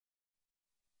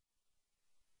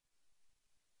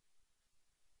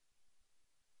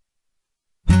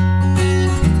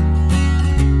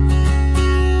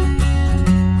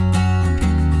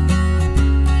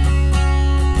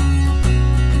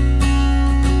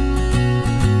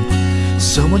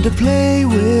Someone to play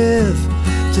with,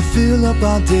 to fill up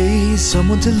our days.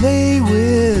 Someone to lay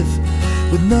with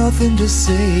nothing to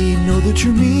say. Know the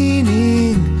true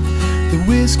meaning, the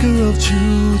whisker of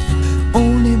truth.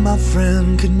 Only my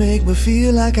friend could make me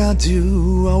feel like I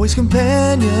do. Always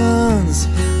companions,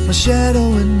 my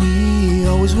shadow and me.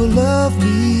 Always will love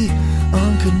me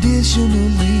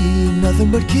unconditionally.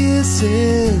 Nothing but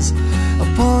kisses, a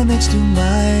paw next to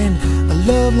mine. A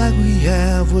love like we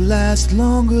have will last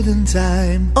longer than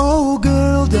time. Oh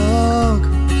girl dog,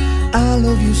 I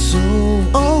love you so.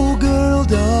 Oh girl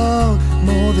dog,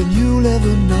 more than you'll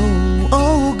ever know.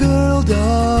 Oh girl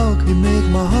dog, you make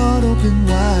my heart open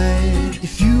wide.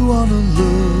 If you wanna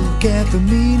look at the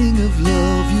meaning of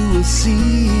love, you will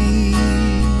see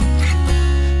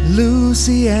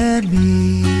Lucy and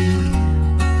me.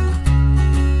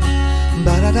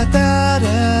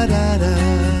 Ba-da-da-da-da-da-da.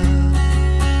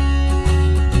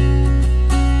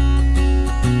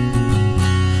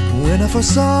 When I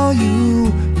first saw you,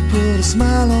 you put a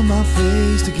smile on my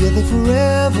face. Together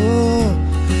forever,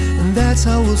 and that's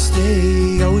how we'll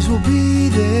stay. Always will be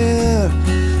there,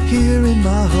 here in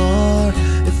my heart.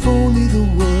 If only the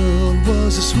world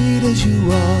was as sweet as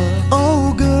you are.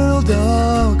 Oh girl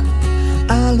dog,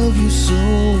 I love you so.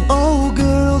 Oh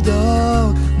girl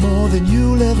dog, more than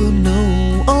you'll ever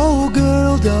know. Oh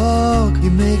girl dog,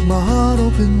 you make my heart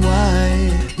open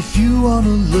wide. If you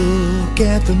wanna look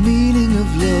at the meaning of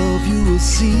love, you will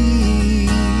see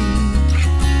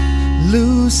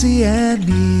Lucy and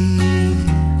me.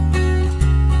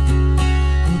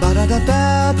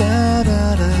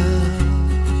 Ba-da-da-da-da-da-da.